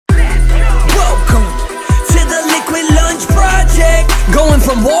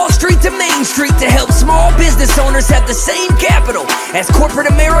From Wall Street to Main Street to help small business owners have the same capital as corporate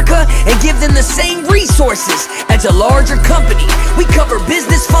America and give them the same resources as a larger company. We cover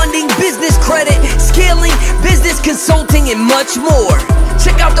business funding, business credit, scaling, business consulting, and much more.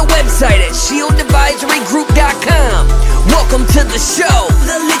 Check out the website at shieldadvisorygroup.com. Welcome to the show,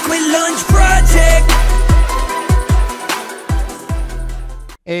 The Liquid Lunch Project.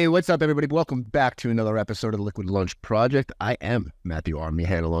 Hey, what's up, everybody? Welcome back to another episode of the Liquid Lunch Project. I am Matthew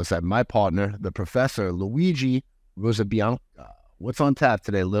Armyhan alongside my partner, the Professor Luigi Rosabianca. What's on tap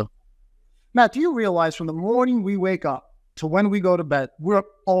today, Lou? Matt, do you realize from the morning we wake up to when we go to bed, we're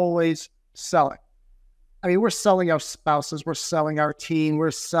always selling? I mean, we're selling our spouses, we're selling our team,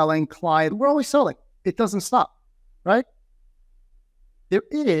 we're selling clients, we're always selling. It doesn't stop, right? There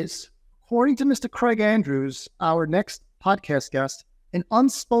is, according to Mr. Craig Andrews, our next podcast guest, an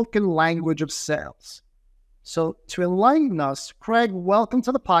unspoken language of sales. So to enlighten us, Craig, welcome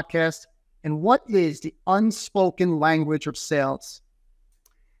to the podcast. And what is the unspoken language of sales?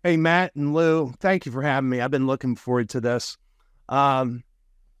 Hey, Matt and Lou, thank you for having me. I've been looking forward to this.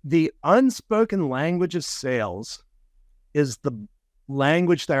 The unspoken language of sales is the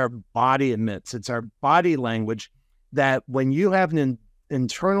language that our body emits. It's our body language that when you have an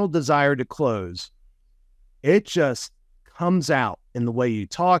internal desire to close, it just comes out in the way you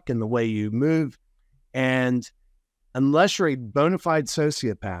talk, in the way you move. And unless you're a bona fide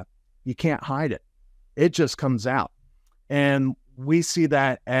sociopath, you can't hide it. It just comes out. And we see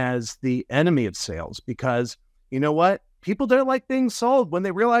that as the enemy of sales because, you know what? People don't like being sold. When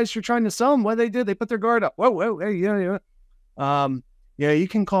they realize you're trying to sell them, what do? They put their guard up. Whoa, hey, yeah. You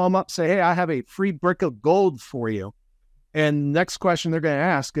can call them up, say, hey, I have a free brick of gold for you. And next question they're going to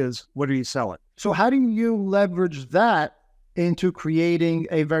ask is, what are you selling? So how do you leverage that into creating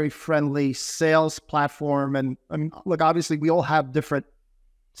a very friendly sales platform? And I mean, look, obviously we all have different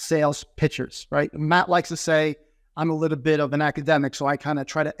sales pitchers, right? Matt likes to say, I'm a little bit of an academic, so I kind of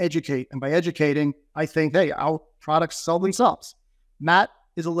try to educate. And by educating, I think, hey, our products sell themselves. Matt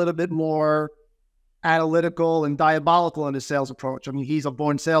is a little bit more analytical and diabolical in his sales approach. I mean, he's a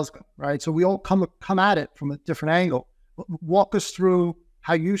born salesman, right? So we all come at it from a different angle. Walk us through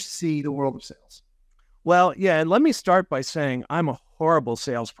how you see the world of sales. Well, yeah, and let me start by saying I'm a horrible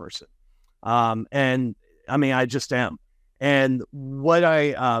salesperson. And I mean, I just am. And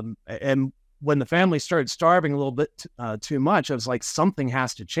and when the family started starving a little bit too much, I was like, something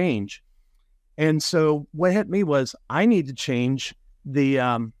has to change. And so what hit me was I need to change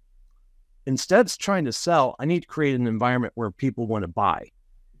instead of trying to sell, I need to create an environment where people want to buy.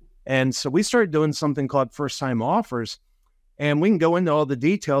 And so we started doing something called first-time offers, and we can go into all the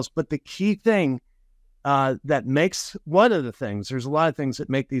details, but the key thing that makes one of the things, there's a lot of things that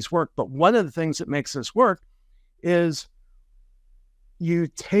make these work, but one of the things that makes this work is you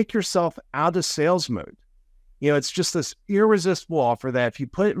take yourself out of sales mode. You know, it's just this irresistible offer that if you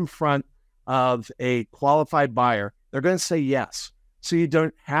put it in front of a qualified buyer, they're going to say yes. So you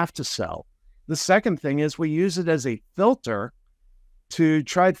don't have to sell. The second thing is we use it as a filter to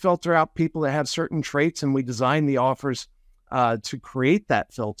try to filter out people that have certain traits, and we design the offers to create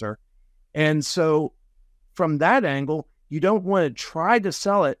that filter. And so from that angle, you don't want to try to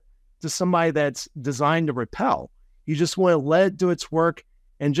sell it to somebody that's designed to repel. You just want to let it do its work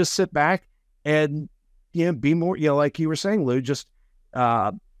and just sit back and, be more, like you were saying, Lou, just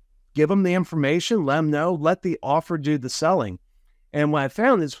give them the information, let them know, let the offer do the selling. And what I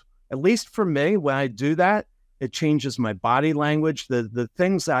found is, at least for me, when I do that, it changes my body language, the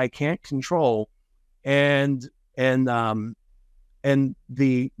things that I can't control, and the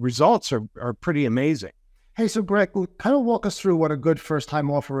results are pretty amazing. Hey, so Greg, kind of walk us through what a good first-time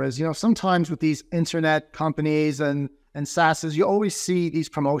offer is. Sometimes with these internet companies and SaaSes, you always see these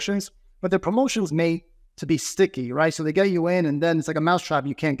promotions, but the promotions made to be sticky, right? So they get you in, and then it's like a mousetrap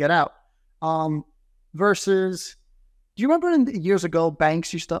you can't get out. Versus, do you remember years ago,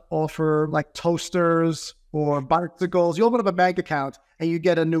 banks used to offer like toasters or bicycles? You open up a bank account and you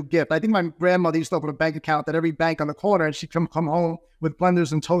get a new gift. I think my grandmother used to open a bank account at every bank on the corner, and she'd come home with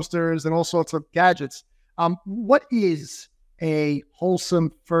blenders and toasters and all sorts of gadgets. What is a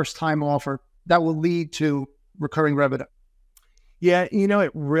wholesome first-time offer that will lead to recurring revenue? Yeah,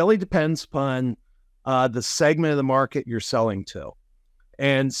 it really depends upon the segment of the market you're selling to.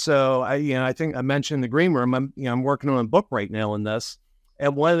 And so, I think I mentioned the green room. I'm working on a book right now in this.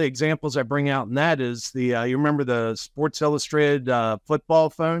 And one of the examples I bring out in that is you remember the Sports Illustrated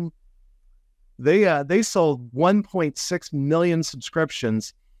football phone? They sold 1.6 million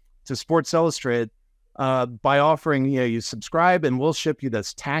subscriptions to Sports Illustrated by offering, you subscribe and we'll ship you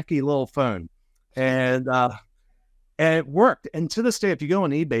this tacky little phone. And And it worked. And to this day, if you go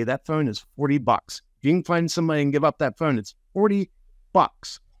on eBay, that phone is $40. If you can find somebody and give up that phone, it's $40.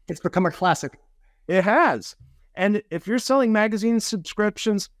 It's become a classic. It has. And if you're selling magazine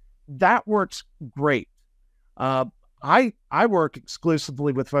subscriptions, that works great. I work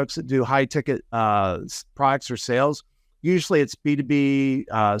exclusively with folks that do high ticket products or sales. Usually it's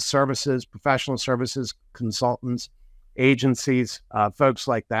B2B services, professional services, consultants, agencies, folks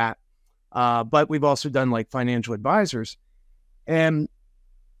like that. But we've also done like financial advisors. And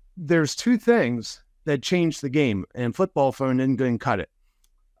there's two things that changed the game, and football phone isn't going to cut it.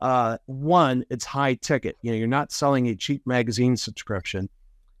 One, it's high ticket. You're not selling a cheap magazine subscription.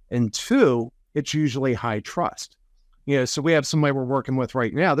 And two, it's usually high trust. So we have somebody we're working with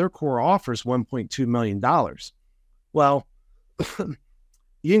right now. Their core offer is $1.2 million. Well,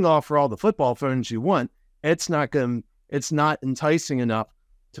 you can offer all the football phones you want. It's not enticing enough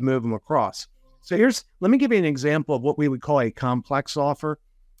to move them across. So let me give you an example of what we would call a complex offer.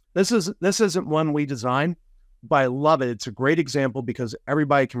 This isn't one we designed, but I love it. It's a great example because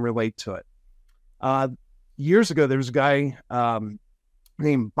everybody can relate to it. Years ago, there was a guy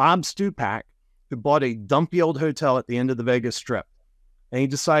named Bob Stupak who bought a dumpy old hotel at the end of the Vegas Strip. And he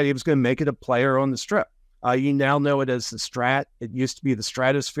decided he was going to make it a player on the Strip. You now know it as the Strat. It used to be the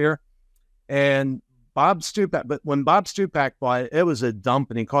Stratosphere. And Bob Stupak, but when Bob Stupak bought it, it was a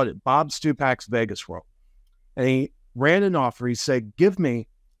dump, and he called it Bob Stupak's Vegas World. And he ran an offer. He said, give me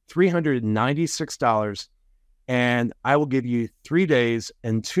 $396, and I will give you 3 days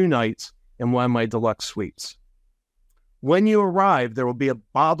and 2 nights in one of my deluxe suites. When you arrive, there will be a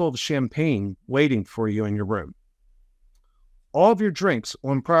bottle of champagne waiting for you in your room. All of your drinks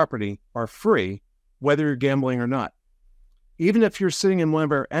on property are free, whether you're gambling or not. Even if you're sitting in one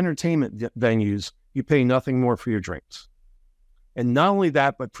of our entertainment venues, you pay nothing more for your drinks. And not only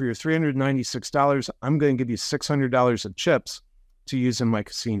that, but for your $396, I'm going to give you $600 of chips to use in my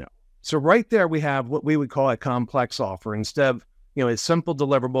casino. So right there, we have what we would call a complex offer. Instead of, a simple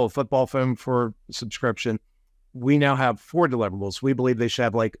deliverable, a football phone for subscription, we now have 4 deliverables. We believe they should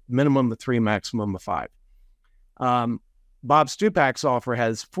have like minimum of 3, maximum of 5. Bob Stupak's offer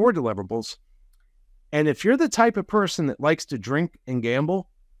has 4 deliverables. And if you're the type of person that likes to drink and gamble,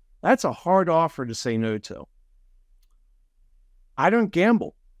 that's a hard offer to say no to. I don't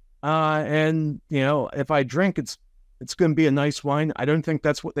gamble. And, if I drink, it's going to be a nice wine. I don't think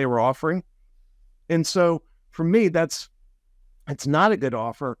that's what they were offering. And so for me, it's not a good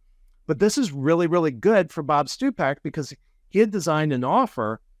offer. But this is really, really good for Bob Stupak because he had designed an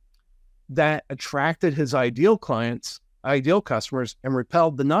offer that attracted his ideal clients, ideal customers, and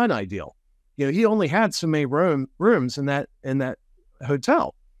repelled the non-ideal. He only had so many rooms in that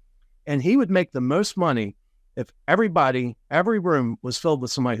hotel. And he would make the most money if every room was filled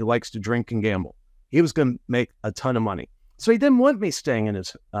with somebody who likes to drink and gamble. He was going to make a ton of money. So he didn't want me staying in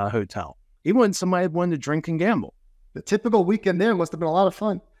his hotel. He wanted somebody who wanted to drink and gamble. The typical weekend there must have been a lot of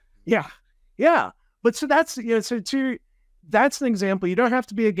fun. Yeah. But so that's, that's an example. You don't have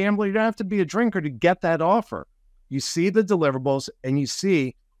to be a gambler. You don't have to be a drinker to get that offer. You see the deliverables and you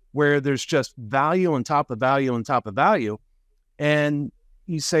see where there's just value on top of value on top of value. And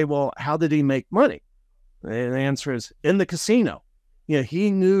you say, well, how did he make money? And the answer is in the casino.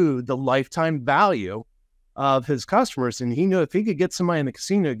 He knew the lifetime value of his customers, and he knew if he could get somebody in the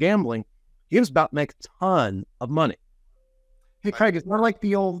casino gambling, he was about to make a ton of money. Hey, Craig, it's more like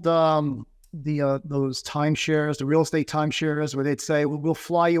the old those timeshares, the real estate timeshares, where they'd say, well, we'll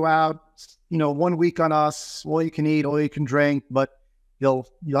fly you out, 1 week on us, all you can eat, all you can drink, but you'll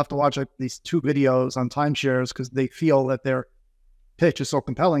have to watch these 2 videos on timeshares because they feel that their pitch is so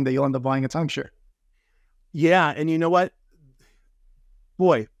compelling that you'll end up buying a timeshare. Yeah, and you know what?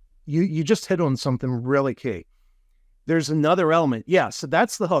 Boy, you just hit on something really key. There's another element. Yeah, so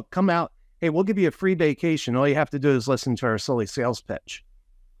that's the hook. Come out. Hey, we'll give you a free vacation. All you have to do is listen to our silly sales pitch.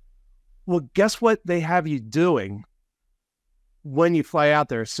 Well, guess what they have you doing when you fly out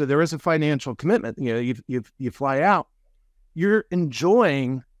there? So there is a financial commitment. You fly out. You're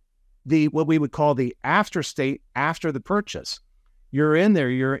enjoying what we would call the after state after the purchase. You're in there.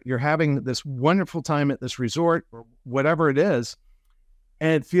 You're having this wonderful time at this resort or whatever it is,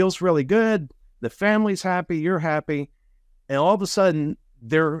 and it feels really good. The family's happy. You're happy, and all of a sudden,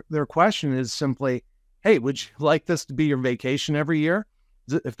 their question is simply, "Hey, would you like this to be your vacation every year?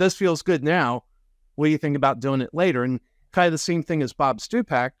 If this feels good now, what do you think about doing it later?" And kind of the same thing as Bob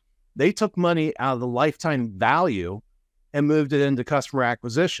Stupak. They took money out of the lifetime value and moved it into customer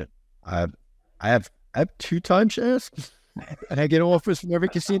acquisition. I have 2 timeshares, and I get offers from every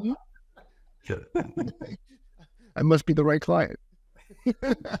casino. I must be the right client.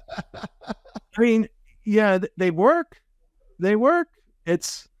 I mean, Yeah, they work. They work.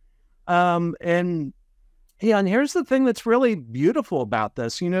 It's, and yeah, and here's the thing that's really beautiful about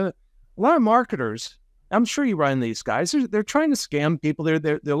this. A lot of marketers, I'm sure you run these guys, they're trying to scam people.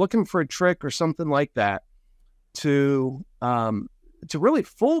 They're looking for a trick or something like that to really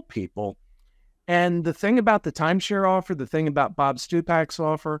fool people. And the thing about the timeshare offer, the thing about Bob Stupak's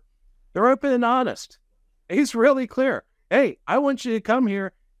offer, they're open and honest. He's really clear. Hey, I want you to come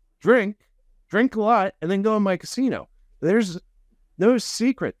here, drink a lot, and then go in my casino. There's no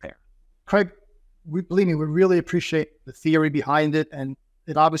secret there. Craig, believe me, we really appreciate the theory behind it, and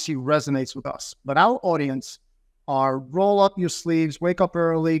it obviously resonates with us. But our audience are roll up your sleeves, wake up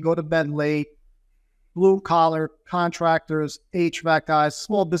early, go to bed late, blue collar contractors, HVAC guys,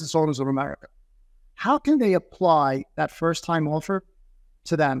 small business owners of America. How can they apply that first time offer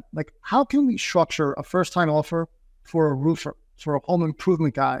to them? Like, how can we structure a first time offer for a roofer, for a home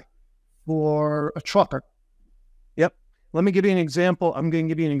improvement guy, for a trucker? Yep. Let me give you an example. I'm going to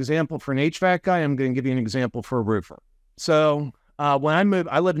give you an example for an HVAC guy. I'm going to give you an example for a roofer. So when I moved,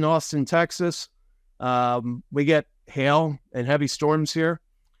 I live in Austin, Texas. We get hail and heavy storms here.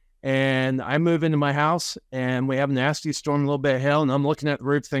 And I move into my house and we have a nasty storm, a little bit of hail. And I'm looking at the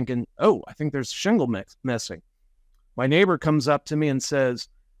roof thinking, oh, I think there's a shingle missing. My neighbor comes up to me and says,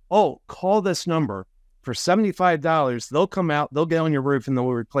 oh, call this number for $75. They'll come out, they'll get on your roof and they'll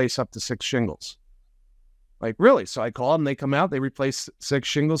replace up to 6 shingles. Like, really? So I call them, they come out, they replace 6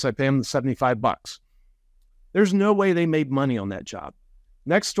 shingles. I pay them the $75. There's no way they made money on that job.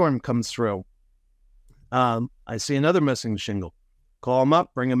 Next storm comes through. I see another missing shingle. Call them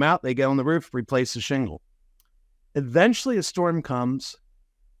up, bring them out. They get on the roof, replace the shingle. Eventually, a storm comes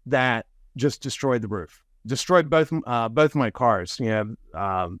that just destroyed the roof, destroyed both my cars.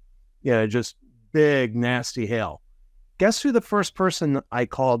 Just big, nasty hail. Guess who the first person I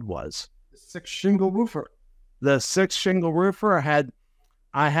called was? The 6 shingle roofer. The 6 shingle roofer.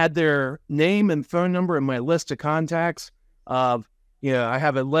 I had their name and phone number in my list of contacts. I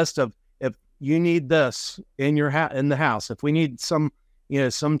have a list of, if you need this in your in the house, if we need some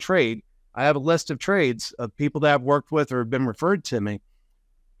trade, I have a list of trades of people that I've worked with or have been referred to me.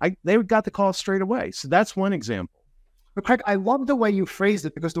 They got the call straight away. So that's one example. But Craig, I love the way you phrased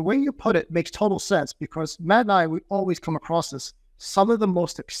it, because the way you put it makes total sense, because Matt and I, we always come across this. Some of the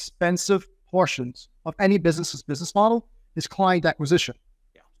most expensive portions of any business's business model is client acquisition.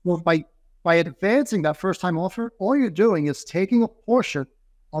 Yeah. Well, by advancing that first time offer, all you're doing is taking a portion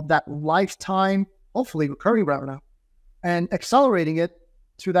of that lifetime, hopefully recurring revenue, and accelerating it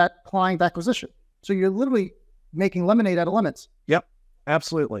to that client acquisition. So you're literally making lemonade out of lemons. Yep,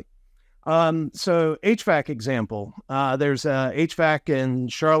 absolutely. So HVAC example, there's a HVAC in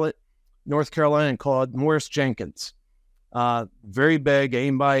Charlotte, North Carolina called Morris Jenkins. Very big.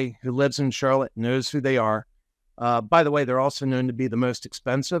 Anybody who lives in Charlotte knows who they are. By the way, they're also known to be the most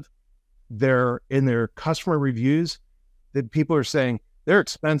expensive. They're in their customer reviews that people are saying they're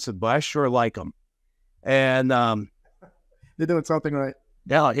expensive, but I sure like them. And, they're doing something right.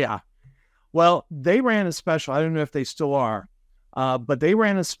 Yeah. Well, they ran a special. I don't know if they still are. But they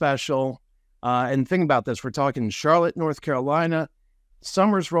ran a special, and think about this. We're talking Charlotte, North Carolina.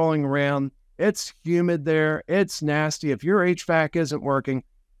 Summer's rolling around. It's humid there. It's nasty. If your HVAC isn't working,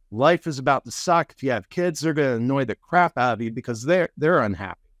 life is about to suck. If you have kids, they're going to annoy the crap out of you because they're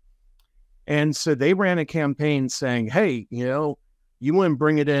unhappy. And so they ran a campaign saying, hey, you want to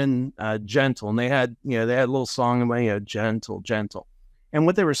bring it in gentle. And they had a little song about, gentle. And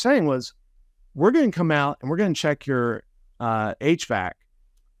what they were saying was, we're going to come out and we're going to check your HVAC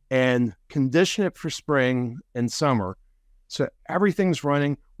and condition it for spring and summer. So everything's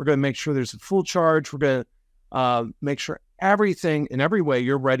running. We're going to make sure there's a full charge. We're going to make sure everything in every way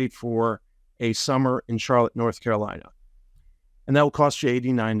you're ready for a summer in Charlotte, North Carolina. And that will cost you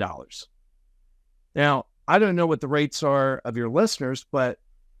 $89. Now, I don't know what the rates are of your listeners, but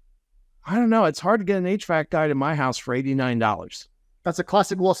I don't know. It's hard to get an HVAC guy to my house for $89. That's a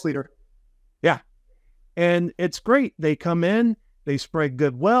classic loss leader. Yeah. And it's great. They come in, they spread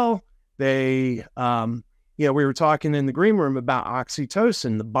goodwill. They, we were talking in the green room about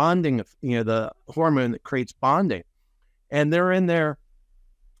oxytocin, the bonding of, the hormone that creates bonding. And they're in there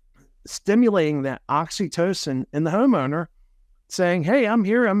stimulating that oxytocin in the homeowner, saying, hey, I'm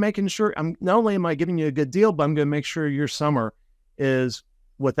here. I'm making sure not only am I giving you a good deal, but I'm going to make sure your summer is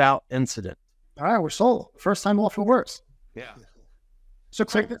without incident. All right, we're sold. First time offer works. Yeah. So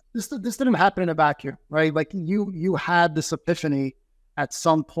Craig, this didn't happen in a vacuum, right? Like you had this epiphany at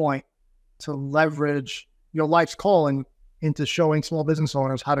some point to leverage your life's calling into showing small business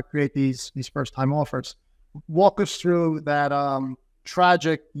owners how to create these first time offers. Walk us through that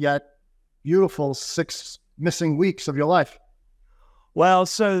tragic yet beautiful 6 missing weeks of your life. Well,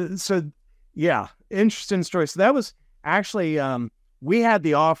 so yeah, interesting story. So that was actually, we had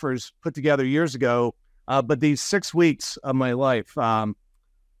the offers put together years ago, but these 6 weeks of my life,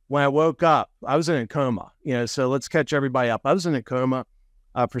 when I woke up, I was in a coma, so let's catch everybody up. I was in a coma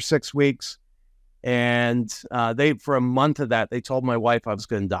for 6 weeks, and for a month of that, they told my wife I was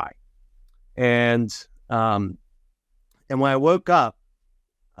going to die. And when I woke up,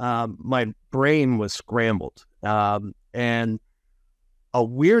 my brain was scrambled. And a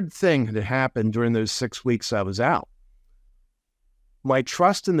weird thing had happened during those 6 weeks I was out. My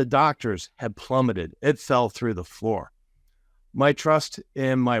trust in the doctors had plummeted. It fell through the floor. My trust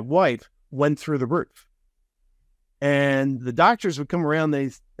in my wife went through the roof. And the doctors would come around,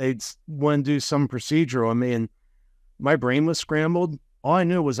 they'd want to do some procedure on me, and my brain was scrambled. All I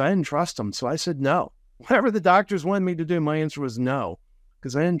knew was I didn't trust them. So I said no. Whatever the doctors wanted me to do, my answer was no,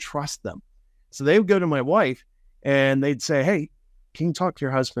 because I didn't trust them. So they would go to my wife and they'd say, hey, can you talk to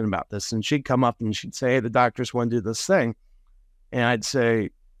your husband about this? And she'd come up and she'd say, hey, the doctors want to do this thing. And I'd say,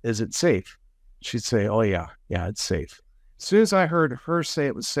 is it safe? She'd say, oh yeah, it's safe. As soon as I heard her say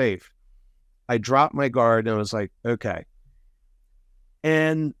it was safe, I dropped my guard and I was like, okay.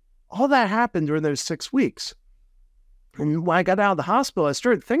 And all that happened during those 6 weeks. And when I got out of the hospital, I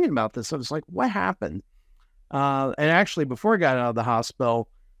started thinking about this. I was like, what happened? And actually, before I got out of the hospital,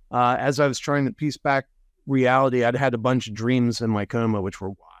 as I was trying to piece back reality, I'd had a bunch of dreams in my coma, which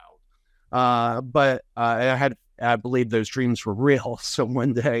were wild. But I believed those dreams were real. So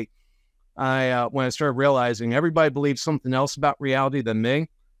one day, when I started realizing everybody believed something else about reality than me,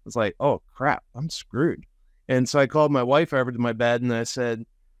 I was like, oh, crap, I'm screwed. And so I called my wife over to my bed and I said,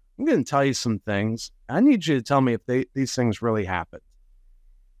 I'm going to tell you some things. I need you to tell me if these things really happened.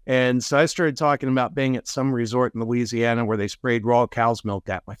 And so I started talking about being at some resort in Louisiana where they sprayed raw cow's milk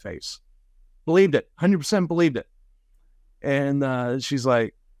at my face. Believed it, 100% believed it. And she's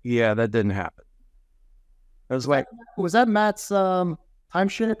like, yeah, that didn't happen. I was like, was that Matt's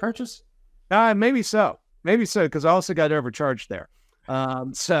timeshare purchase? Maybe so, because I also got overcharged there.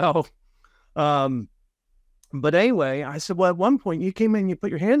 But anyway, I said, well, at one point you came in, you put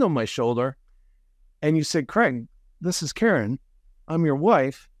your hand on my shoulder and you said, Craig, this is Karen. I'm your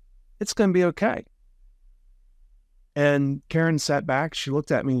wife. It's going to be okay. And Karen sat back. She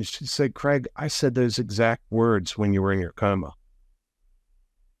looked at me and she said, Craig, I said those exact words when you were in your coma.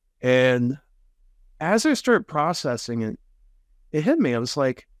 And as I started processing it, it hit me. I was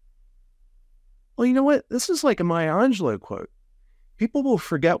like, well, you know what? This is like a Maya Angelou quote. People will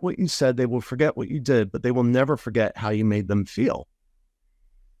forget what you said. They will forget what you did, but they will never forget how you made them feel.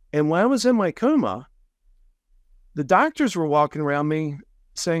 And when I was in my coma, the doctors were walking around me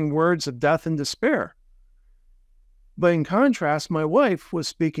saying words of death and despair. But in contrast, my wife was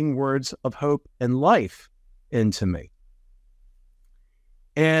speaking words of hope and life into me.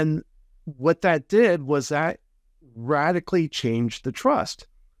 And what that did was that radically changed the trust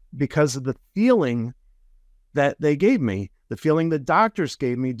because of the feeling that they gave me. The feeling the doctors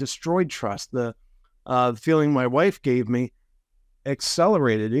gave me destroyed trust. The feeling my wife gave me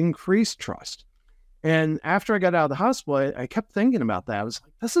accelerated, increased trust. And after I got out of the hospital, I kept thinking about that. I was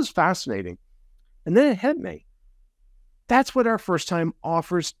like, this is fascinating. And then it hit me. That's what our first-time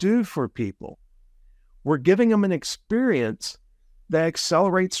offers do for people. We're giving them an experience that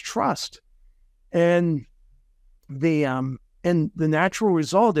accelerates trust. And the natural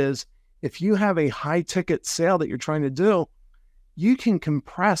result is if you have a high-ticket sale that you're trying to do, you can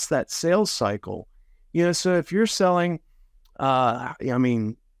compress that sales cycle. So if you're selling, when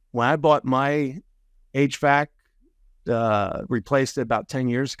I bought my HVAC, replaced it about 10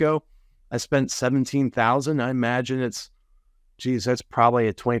 years ago, I spent $17,000. I imagine that's probably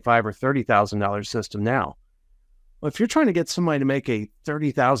a $25,000 or $30,000 system now. Well, if you're trying to get somebody to make a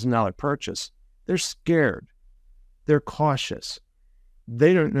 $30,000 purchase, they're scared. They're cautious.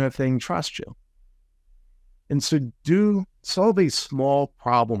 They don't know if they can trust you. And so solve a small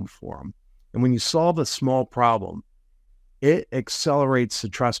problem for them. And when you solve a small problem, it accelerates the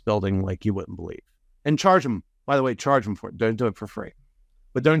trust building like you wouldn't believe. And charge them, by the way, charge them for it. Don't do it for free.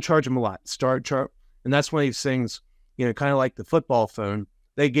 But don't charge them a lot. And that's one of these things, kind of like the football phone.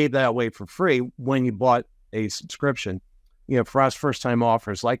 They gave that away for free when you bought a subscription. For us, first-time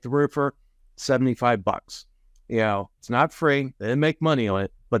offers, like the roofer, $75. It's not free. They didn't make money on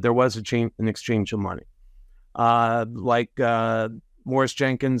it, but there was an exchange of money. Like Morris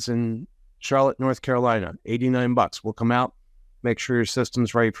Jenkins in Charlotte, North Carolina, $89. We'll come out, make sure your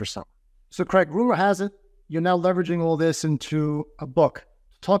system's ready for summer. So Craig, rumor has it, you're now leveraging all this into a book.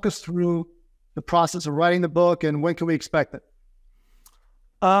 Talk us through the process of writing the book and when can we expect it?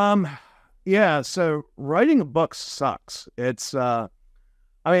 Yeah. So writing a book sucks. It's, I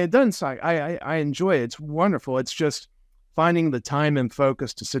mean, it doesn't suck. I enjoy it. It's wonderful. It's just finding the time and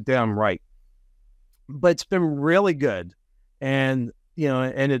focus to sit down and write. But it's been really good. And, you know,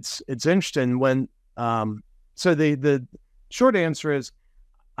 and it's interesting when, so the short answer is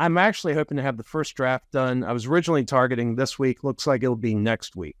I'm actually hoping to have the first draft done. I was originally targeting this week. Looks like it'll be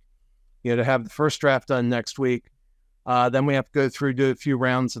next week. You know, to have the first draft done next week. Then we have to go through, do a few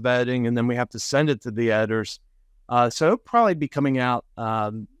rounds of editing, and then we have to send it to the editors. So it'll probably be coming out,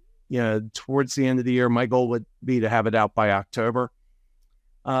 you know, towards the end of the year. My goal would be to have it out by October.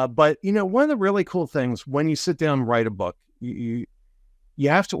 But, you know, one of the really cool things when you sit down and write a book, you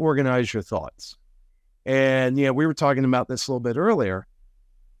have to organize your thoughts. And, you know, we were talking about this a little bit earlier.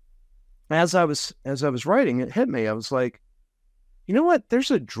 As I was writing, it hit me. I was like, you know what?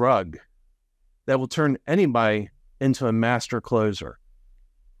 There's a drug that will turn anybody into a master closer.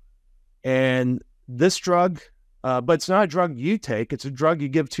 And this drug, but it's not a drug you take. It's a drug you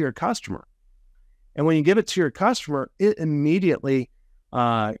give to your customer. And when you give it to your customer, it immediately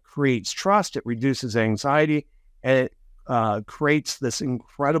creates trust. It reduces anxiety, and it creates this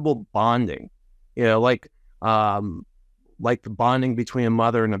incredible bonding. You know, like the bonding between a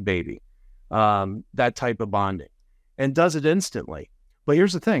mother and a baby, that type of bonding, and does it instantly. But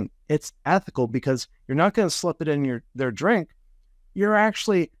here's the thing: it's ethical because you're not going to slip it in their drink. You're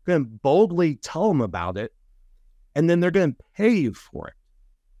actually going to boldly tell them about it, and then they're going to pay you for it.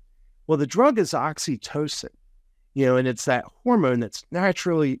 Well, the drug is oxytocin, you know, and it's that hormone that's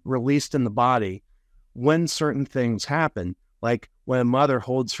naturally released in the body when certain things happen. Like when a mother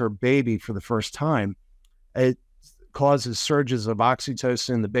holds her baby for the first time, it causes surges of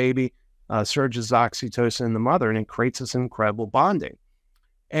oxytocin in the baby, surges of oxytocin in the mother, and it creates this incredible bonding.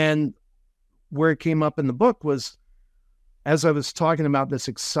 And where it came up in the book was, as I was talking about this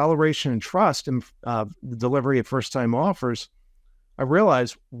acceleration and trust and the delivery of first-time offers, I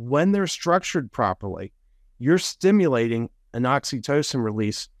realized when they're structured properly, you're stimulating an oxytocin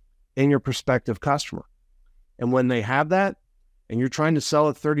release in your prospective customer. And when they have that, and you're trying to sell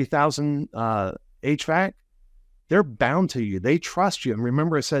a $30,000 HVAC, they're bound to you. They trust you. And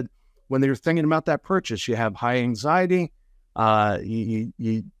remember, I said, when they're thinking about that purchase, you have high anxiety, you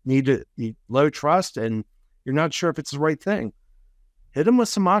need low trust, and you're not sure if it's the right thing. Hit them with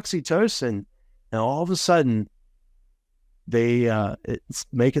some oxytocin, and all of a sudden, it's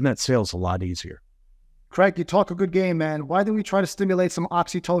making that sales a lot easier. Craig, you talk a good game, man. Why don't we try to stimulate some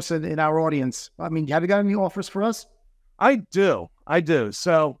oxytocin in our audience? I mean, have you got any offers for us? I do.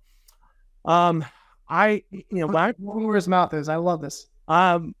 So, when where his mouth is. I love this.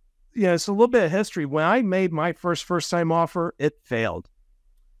 It's a little bit of history. When I made my first-time offer, it failed.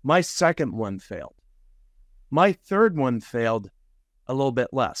 My second one failed. My third one failed a little bit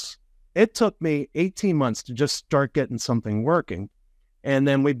less. It took me 18 months to just start getting something working. And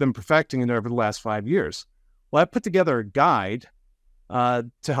then we've been perfecting it over the last 5 years. Well, I put together a guide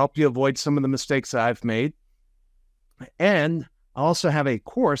to help you avoid some of the mistakes that I've made. And I also have a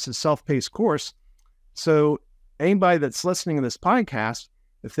course, a self-paced course. So anybody that's listening to this podcast,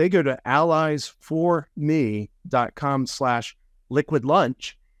 if they go to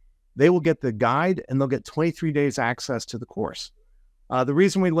alliesforme.com/liquidlunch, they will get the guide and they'll get 23 days access to the course. The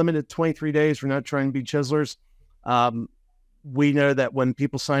reason we limited 23 days, we're not trying to be chiselers. We know that when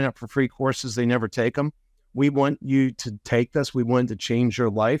people sign up for free courses, they never take them. We want you to take this. We want to change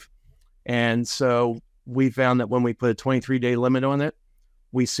your life. And so we found that when we put a 23-day limit on it,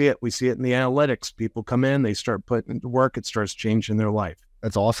 we see it. We see it in the analytics. People come in, they start putting it to work. It starts changing their life.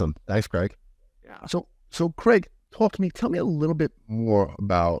 That's awesome. Thanks, Craig. Yeah. So Craig, talk to me. Tell me a little bit more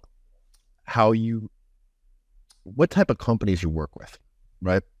about what type of companies you work with,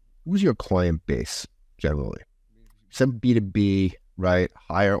 right? Who's your client base generally? Some B2B, right?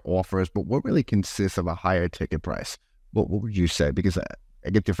 Higher offers, but what really consists of a higher ticket price? What would you say? Because I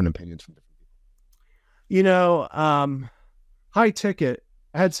get different opinions from different people. High ticket.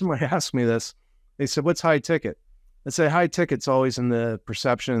 I had somebody ask me this. They said, "What's high ticket?" I say, high ticket's always in the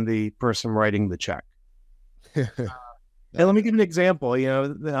perception of the person writing the check. Hey, let me give you an example.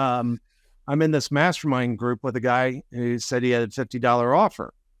 I'm in this mastermind group with a guy who said he had a $50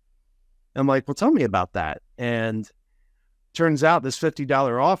 offer. I'm like, well, tell me about that. And turns out this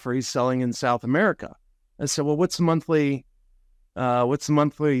 $50 offer he's selling in South America. I said, well, what's the monthly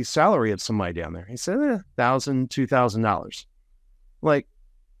salary of somebody down there? He said, $1,000, $2,000. Like,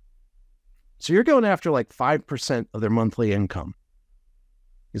 so you're going after like 5% of their monthly income.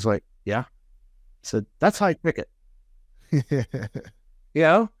 He's like, yeah. I said, that's high ticket.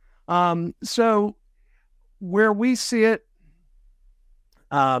 So where we see it,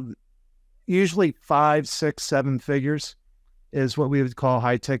 usually 5, 6, 7 figures is what we would call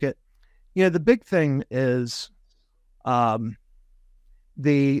high ticket. The big thing is the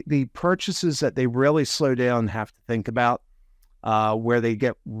purchases that they really slow down and have to think about, where they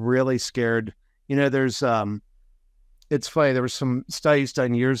get really scared. There's it's funny, there were some studies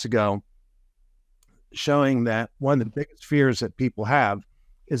done years ago showing that one of the biggest fears that people have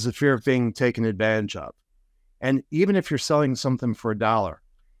is the fear of being taken advantage of. And even if you're selling something for $1,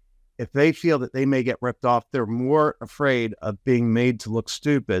 if they feel that they may get ripped off, they're more afraid of being made to look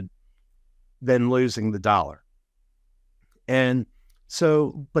stupid than losing the dollar. And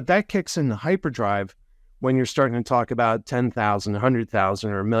so, but that kicks in the hyperdrive when you're starting to talk about $10,000, $100,000,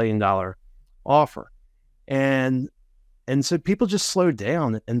 or $1 million offer. And so people just slow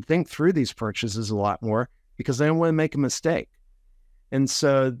down and think through these purchases a lot more because they don't want to make a mistake. And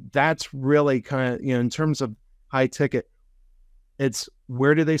so that's really kind of, in terms of high ticket, it's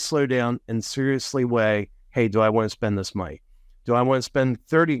where do they slow down and seriously weigh, hey, do I want to spend this money? Do I want to spend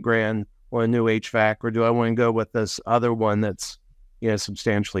 30 grand on a new HVAC, or do I want to go with this other one that's,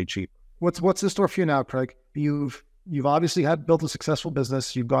 substantially cheaper? What's in store for you now, Craig? You've obviously built a successful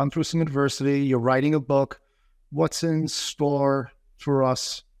business. You've gone through some adversity. You're writing a book. What's in store for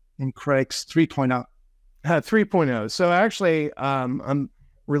us in Craig's 3.0? 3.0. So actually, I'm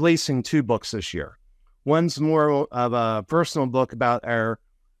releasing 2 books this year. One's more of a personal book about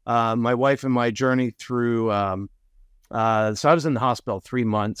my wife and my journey through. So I was in the hospital 3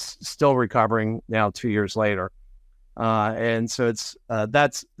 months, still recovering now 2 years later. And so it's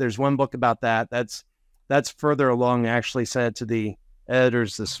there's one book about that. That's further along. I actually sent it to the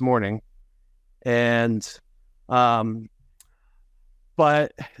editors this morning, and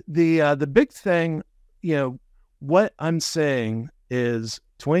but the big thing, what I'm saying is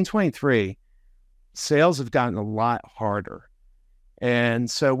 2023 sales have gotten a lot harder. And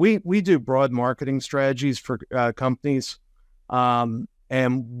so we do broad marketing strategies for companies. And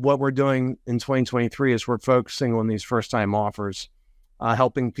what we're doing in 2023 is we're focusing on these first-time offers,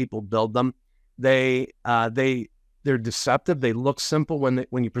 helping people build them. They're deceptive. They look simple when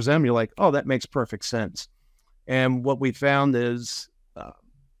you present them. You're like, oh, that makes perfect sense. And what we found is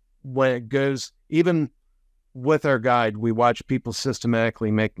when it goes, even with our guide, we watch people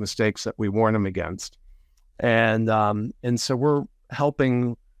systematically make mistakes that we warn them against. And so we're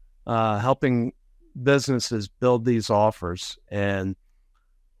helping businesses build these offers, and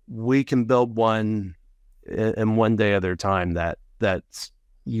we can build one in one day at a time. That's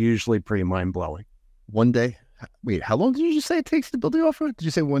usually pretty mind-blowing. One day? Wait, how long did you just say it takes to build the offer? Did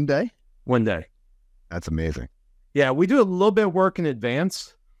you say 1 day? 1 day. That's amazing. Yeah, we do a little bit of work in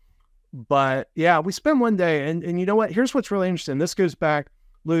advance, but yeah, we spend 1 day. And you know what? Here's what's really interesting. This goes back,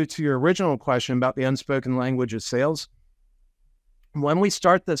 Lou, to your original question about the unspoken language of sales. When we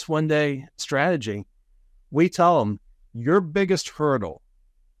start this 1 day strategy, we tell them your biggest hurdle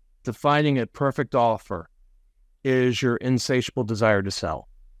to finding a perfect offer is your insatiable desire to sell.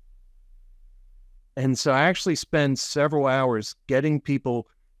 And so I actually spend several hours getting people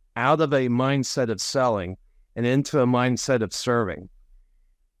out of a mindset of selling and into a mindset of serving.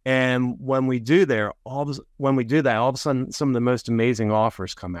 And when we do that, all of a sudden, some of the most amazing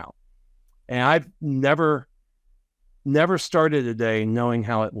offers come out. And I've never started a day knowing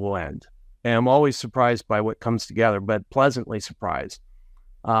how it will end. And I'm always surprised by what comes together, but pleasantly surprised.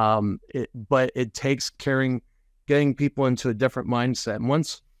 But it takes getting people into a different mindset. And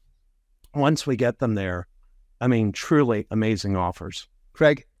once we get them there, I mean, truly amazing offers.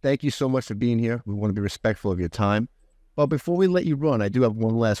 Craig, thank you so much for being here. We want to be respectful of your time. But before we let you run, I do have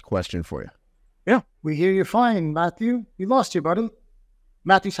one last question for you. Yeah. We hear you're fine, Matthew. We lost you, buddy.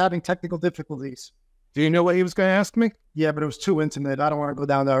 Matthew's having technical difficulties. Do you know what he was going to ask me? Yeah, but it was too intimate. I don't want to go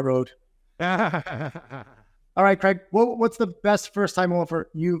down that road. All right, Craig, what's the best first-time offer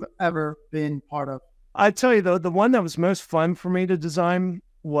you've ever been part of? I tell you, the one that was most fun for me to design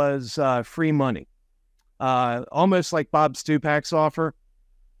was free money, almost like Bob Stupak's offer.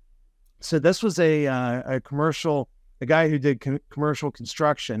 So this was a guy who did commercial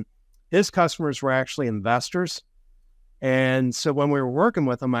construction. His customers were actually investors. And so when we were working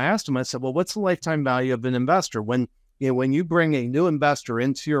with him, I asked him, I said, well, what's the lifetime value of an investor? When you bring a new investor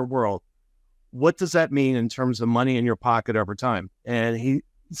into your world, what does that mean in terms of money in your pocket over time? And he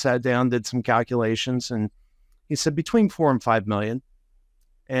sat down, did some calculations, and he said between 4 and 5 million.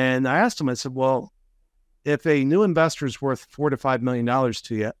 And I asked him, I said, well, if a new investor is worth $4 to $5 million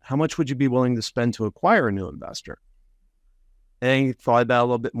to you, how much would you be willing to spend to acquire a new investor? And he thought about it a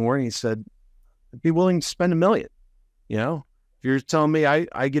little bit more, and he said, I'd be willing to spend $1 million. If you're telling me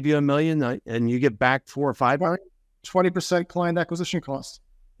I give you $1 million and you get back 4 or 5 million, 20% client acquisition cost.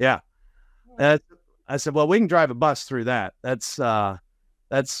 Yeah. And I said, well, we can drive a bus through that. That's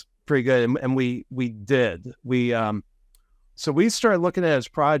pretty good. And we did. So we started looking at his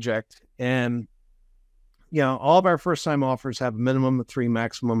project, and, all of our first-time offers have a minimum of 3,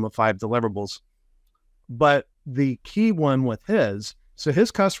 maximum of 5 deliverables. But the key one with his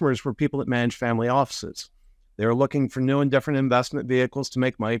customers were people that manage family offices. They were looking for new and different investment vehicles to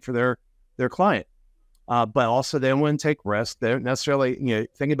make money for their client. But also they don't want to take risks. They don't necessarily,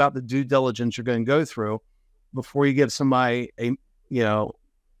 think about the due diligence you're going to go through before you give somebody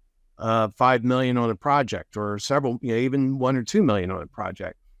 $5 million on a project, or several, even $1 or $2 million on a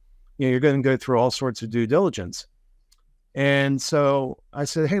project. You're going to go through all sorts of due diligence. And so I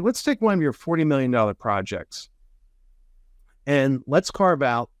said, hey, let's take one of your $40 million projects and let's carve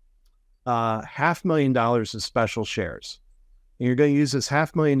out $500,000 of special shares. And you're going to use this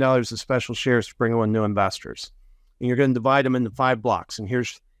 $500,000 of special shares to bring on new investors. And you're going to divide them into 5 blocks. And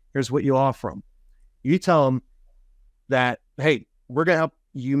here's what you offer them. You tell them that, hey, we're going to help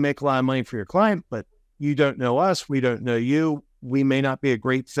you make a lot of money for your client, but you don't know us. We don't know you. We may not be a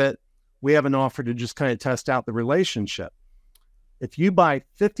great fit. We have an offer to just kind of test out the relationship. If you buy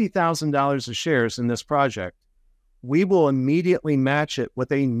 $50,000 of shares in this project, we will immediately match it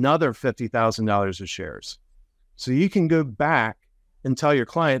with another $50,000 of shares. So you can go back and tell your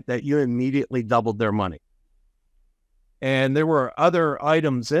client that you immediately doubled their money. And there were other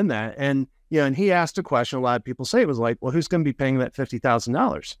items in that. And, and he asked a question a lot of people say, it was like, well, who's going to be paying that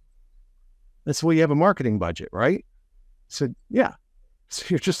 $50,000? That's well, you have a marketing budget, right? I said, yeah.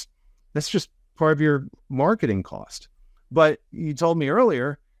 So that's just part of your marketing cost. But you told me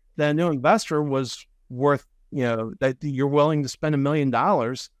earlier that a new investor was worth, that you're willing to spend $1 million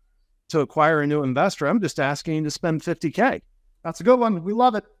to acquire a new investor. I'm just asking you to spend $50K. That's a good one. We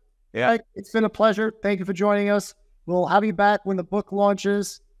love it. Yeah. Hey, it's been a pleasure. Thank you for joining us. We'll have you back when the book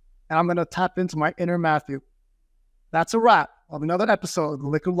launches, and I'm going to tap into my inner Matthew. That's a wrap of another episode of the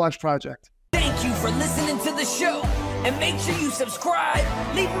Liquid Lunch Project. Thank you for listening to the show. And make sure you subscribe,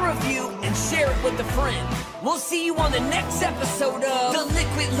 leave a review, and share it with a friend. We'll see you on the next episode of the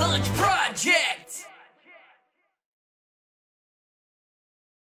Liquid Lunch Project.